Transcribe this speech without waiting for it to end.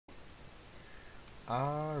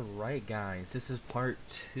Alright guys, this is part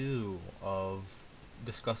 2 of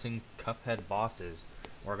discussing Cuphead bosses.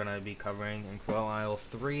 We're gonna be covering Inkwell Isle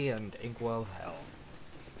 3 and Inkwell Hell.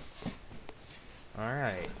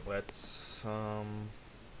 Alright, let's move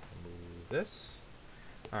this.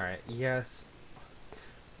 Alright, yes,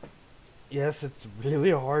 it's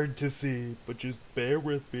really hard to see, but just bear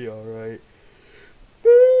with me, alright?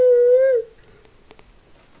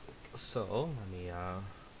 So, let me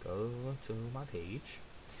go to my page.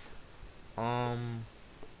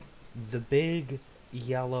 The big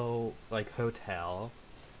yellow hotel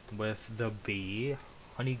with the bee,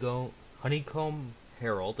 Honeycomb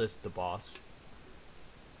Herald is the boss,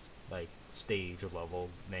 stage level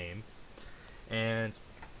name, and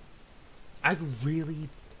I really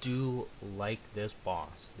do like this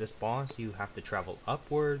boss. This boss, you have to travel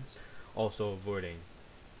upwards, also avoiding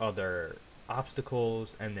other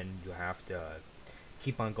obstacles, and then you have to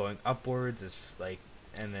keep on going upwards. It's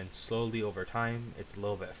and then slowly over time it's a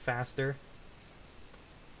little bit faster,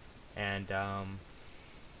 and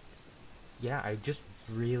yeah, I just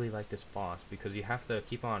really like this boss because you have to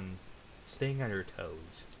keep on staying on your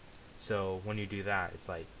toes. So when you do that, it's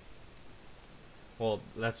well,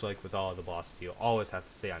 that's with all of the bosses, you always have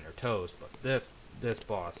to stay on your toes, but this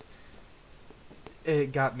boss,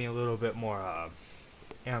 it got me a little bit more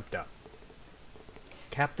amped up.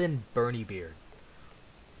 Captain Berniebeard,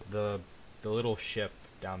 the little ship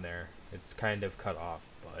down there, it's kind of cut off,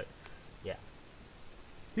 but yeah,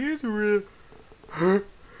 he's really cool.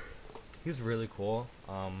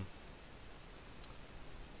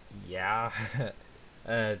 Yeah.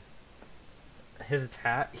 uh his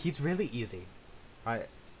attack, he's really easy.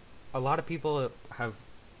 A lot of people have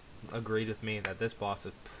agreed with me that this boss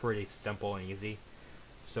is pretty simple and easy.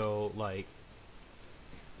 So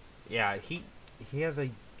yeah, he has a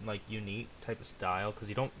unique type of style because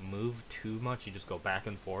you don't move too much. You just go back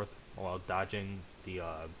and forth while dodging the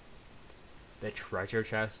treasure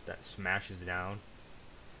chest that smashes down.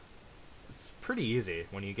 It's pretty easy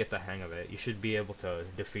when you get the hang of it. You should be able to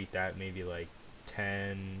defeat that maybe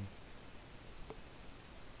 10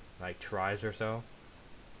 tries or so.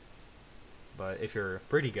 But if you're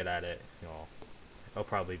pretty good at it, it'll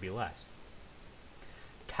probably be less.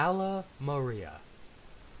 Cala Maria,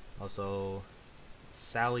 also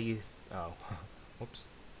Sally's, oh, whoops,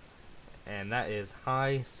 and that is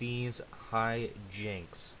high seas, high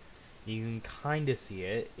jinks. You can kind of see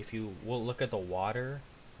it if you will look at the water,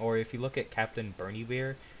 or if you look at Captain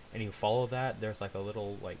Berniebeard and you follow that. There's a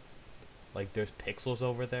little there's pixels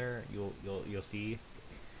over there. You'll see if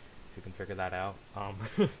you can figure that out.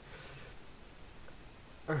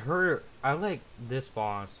 I like this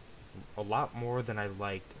boss a lot more than I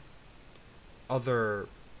liked other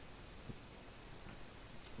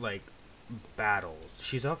battles.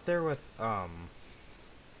 She's up there with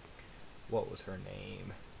what was her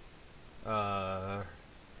name?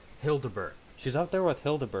 Hildeberg. She's up there with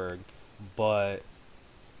Hildeberg, but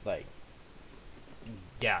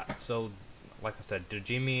yeah, so like I said,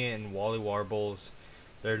 Dojimi and Wally Warbles,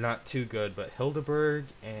 they're not too good, but Hildeberg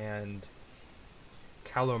and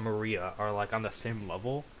Cala Maria are on the same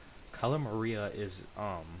level. Cala Maria is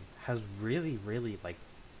has really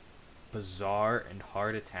bizarre and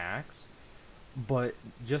hard attacks, but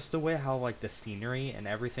just the way how the scenery and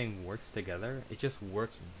everything works together, it just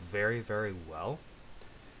works very well.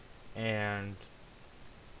 And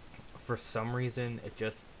for some reason,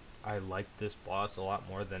 I like this boss a lot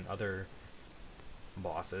more than other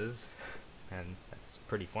bosses. And that's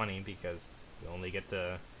pretty funny because you only get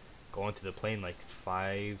to go into the plane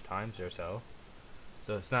 5 times or so,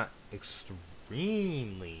 so it's not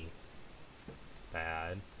extremely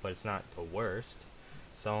bad, but it's not the worst.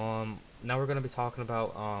 So now we're gonna be talking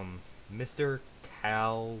about Mr.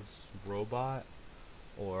 Cal's robot,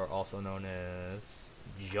 or also known as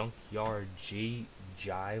Junkyard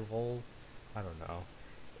Jival. I don't know.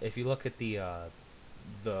 If you look at the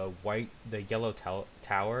yellow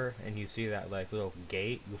tower, and you see that little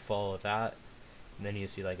gate, you follow that, and then you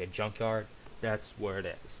see a junkyard. That's where it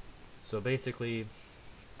is. So basically,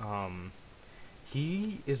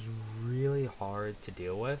 he is really hard to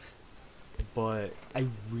deal with, but I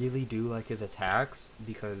really do like his attacks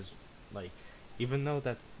because even though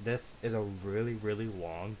that this is a really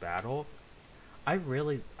long battle, I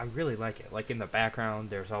really like it. In the background,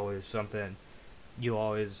 there's always something.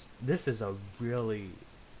 This is a really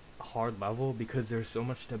hard level because there's so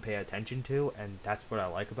much to pay attention to, and that's what I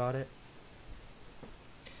like about it.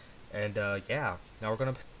 And yeah, now we're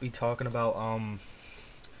gonna be talking about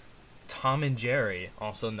Tom and Jerry,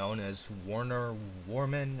 also known as Warner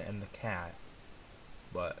Warman and the Cat.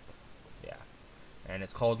 But yeah, and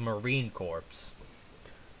it's called Marine Corps.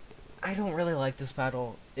 I don't really like this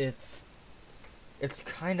battle. It's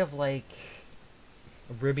kind of like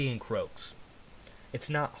Ribby and Croaks. It's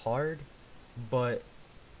not hard, but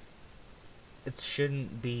it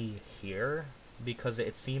shouldn't be here because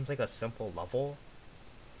it seems like a simple level,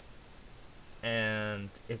 and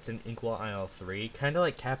it's an Inkwell IL3, kind of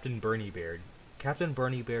like Captain Bernie Beard. Captain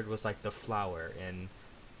Bernie Beard was like the flower in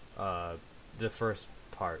uh, the first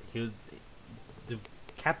part. He was the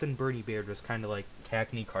Captain Bernie Beard was kind of like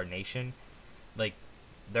Cackney Carnation. Like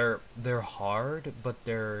they're hard, but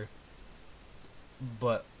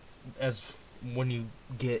as when you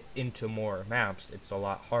get into more maps, it's a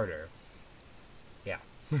lot harder. Yeah.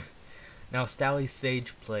 Now Stally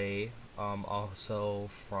Sage play, also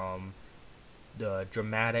from the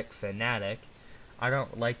Dramatic Fanatic. I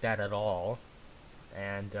don't like that at all,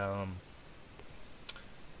 and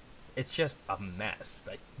it's just a mess.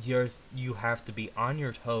 Like you have to be on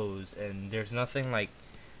your toes, and there's nothing like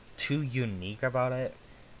too unique about it.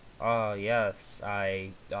 Yes,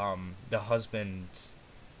 the husband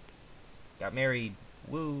got married.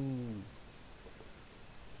 Woo!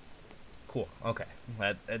 Cool. Okay.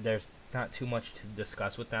 There's not too much to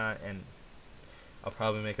discuss with that, and I'll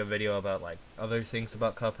probably make a video about like other things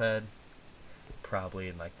about Cuphead, probably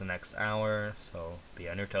in like the next hour. So be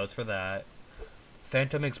on your toes for that.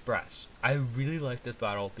 Phantom Express. I really like this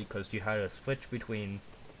battle because you had to switch between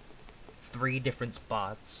 3 different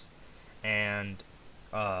spots, and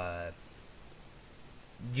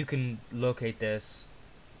you can locate this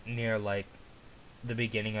near like the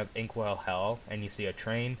beginning of Inkwell Hell, and you see a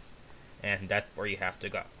train, and that's where you have to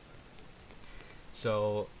go.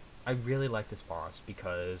 So I really like this boss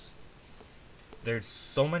because there's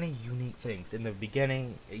so many unique things. In the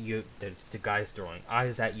beginning, there's the guys throwing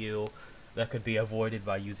eyes at you that could be avoided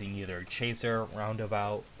by using either Chaser,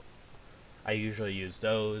 Roundabout. I usually use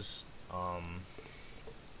those.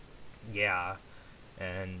 Yeah,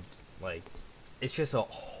 and like it's just a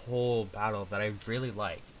whole battle that I really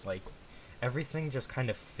like. Like everything just kind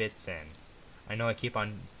of fits in. I know I keep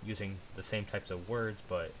on using the same types of words,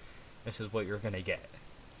 but this is what you're gonna get.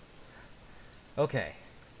 Okay.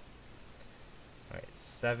 Alright,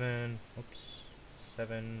 7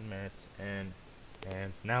 minutes, and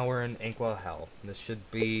now we're in Inkwell Hell. This should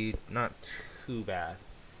be not too bad.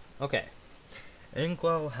 Okay.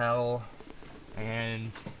 Inkwell Hell,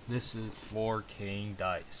 and this is for King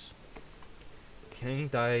Dice. King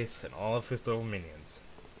Dice and all of his little minions.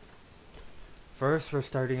 First, we're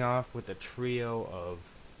starting off with a trio of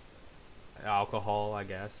alcohol, I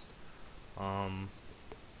guess.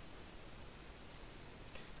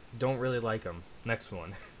 Don't really like them. Next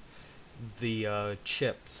one. The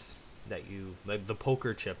chips that like the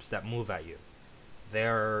poker chips that move at you.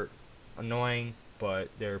 They're annoying, but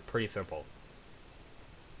they're pretty simple.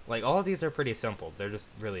 Like, all of these are pretty simple. They're just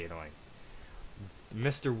really annoying.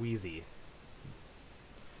 Mr. Wheezy.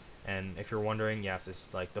 And if you're wondering, yes, it's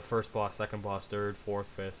like the first boss, second boss, third, fourth,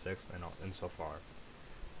 fifth, sixth, and so far.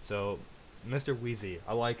 So, Mr. Wheezy,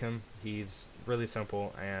 I like him. He's really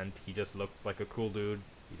simple, and he just looks like a cool dude.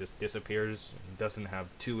 He just disappears and doesn't have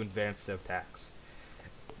too advanced attacks.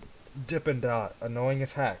 Dip and Dot, annoying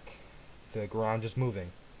as heck. The ground is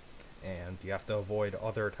moving, and you have to avoid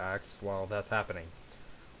other attacks while that's happening.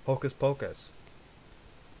 Hocus Pocus.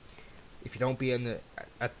 If you don't be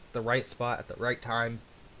at the right spot at the right time,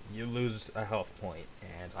 you lose a health point,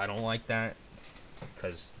 and I don't like that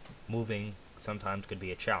because moving sometimes could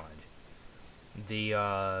be a challenge.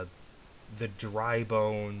 The dry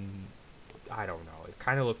bone, I don't know. It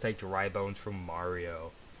kind of looks like dry bones from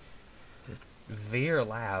Mario. Veer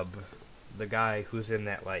Lab, the guy who's in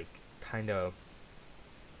that like kind of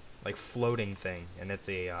like floating thing, and it's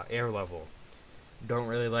a air level. Don't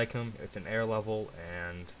really like him. It's an air level,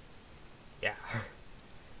 and yeah.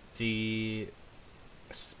 The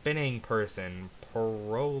spinning person,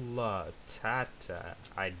 Parola Tata.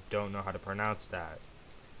 I don't know how to pronounce that.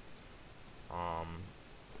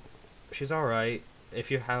 She's alright.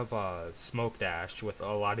 If you have Smoke Dash with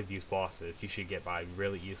a lot of these bosses, you should get by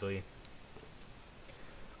really easily.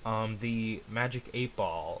 The Magic 8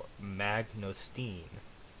 Ball, Magnostine.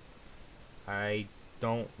 I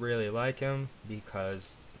don't really like him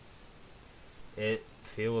because it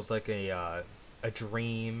feels like a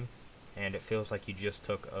dream, and it feels like you just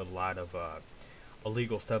took a lot of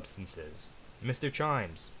illegal substances. Mr.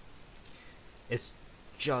 Chimes. It's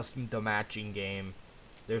just the matching game.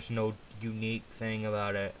 There's no unique thing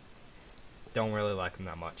about it. Don't really like him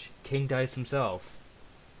that much. King Dice himself.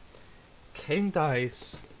 King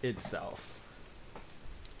Dice itself.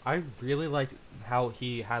 I really liked how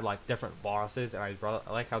he had like different bosses, and I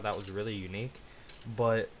like how that was really unique.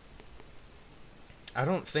 But I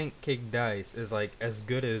don't think King Dice is like as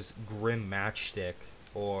good as Grim Matchstick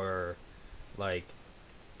or like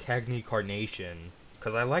Cagney Carnation,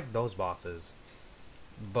 because I like those bosses.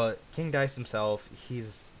 But King Dice himself,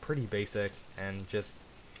 he's pretty basic, and just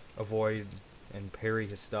avoid and parry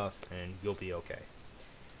his stuff, and you'll be okay.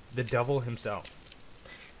 The devil himself.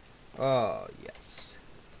 Oh, yes.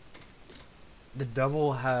 The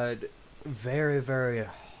devil had very, very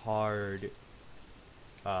hard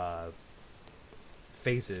uh,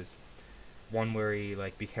 phases. One where he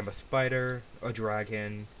like became a spider, a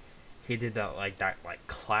dragon. He did that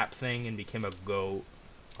clap thing and became a goat.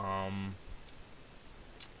 Um,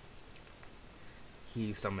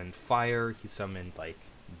 he summoned fire. He summoned like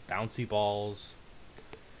bouncy balls,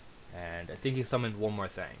 and I think he summoned one more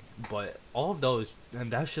thing. But all of those, and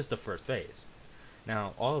that's just the first phase.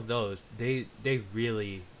 Now, all of those, they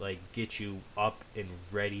really like get you up and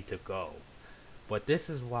ready to go. But this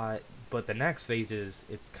is why. But the next phase is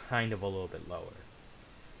it's kind of a little bit lower.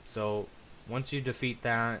 So once you defeat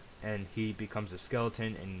that, and he becomes a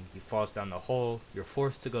skeleton, and he falls down the hole, you're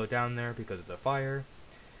forced to go down there because of the fire.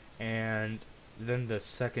 And then the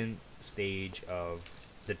second stage of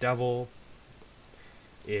the devil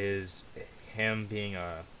is him being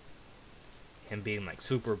like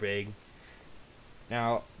super big.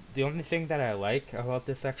 Now, the only thing that I like about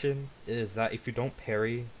this section is that if you don't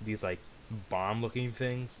parry these like bomb looking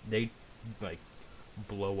things, they like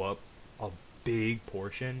blow up a big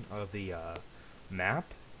portion of the map.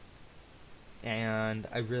 And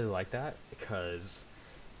I really like that because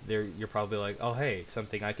you're probably like, oh hey,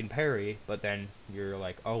 something I can parry, but then you're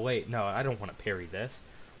like, oh wait, no, I don't want to parry this.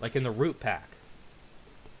 Like in the root pack.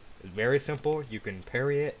 It's very simple, you can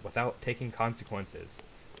parry it without taking consequences.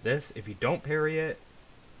 This, if you don't parry it,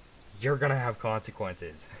 you're gonna have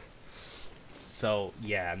consequences. So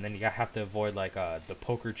yeah, and then you have to avoid like the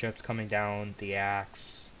poker chips coming down, the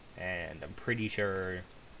axe, and I'm pretty sure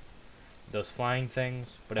those flying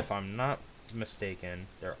things. But if I'm not mistaken,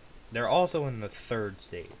 they're also in the third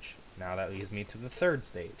stage. Now that leads me to the third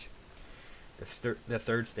stage. The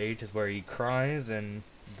third stage is where he cries and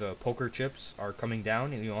the poker chips are coming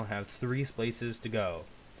down, and you only have 3 places to go.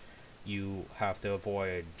 You have to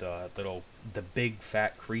avoid the big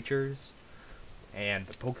fat creatures, and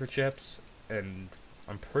the poker chips, and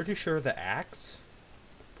I'm pretty sure the axe.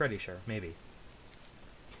 Pretty sure, maybe.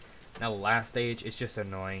 Now the last stage is just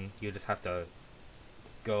annoying. You just have to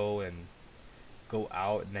go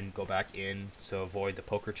out and then go back in to avoid the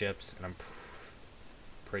poker chips, and I'm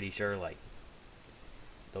pretty sure like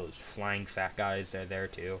those flying fat guys are there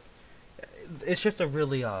too. It's just a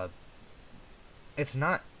really it's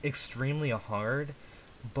not extremely hard,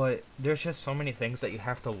 but there's just so many things that you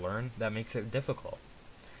have to learn that makes it difficult.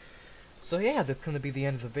 So yeah, that's gonna be the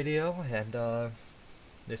end of the video, and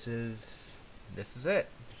this is it.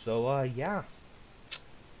 So yeah,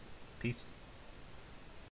 peace.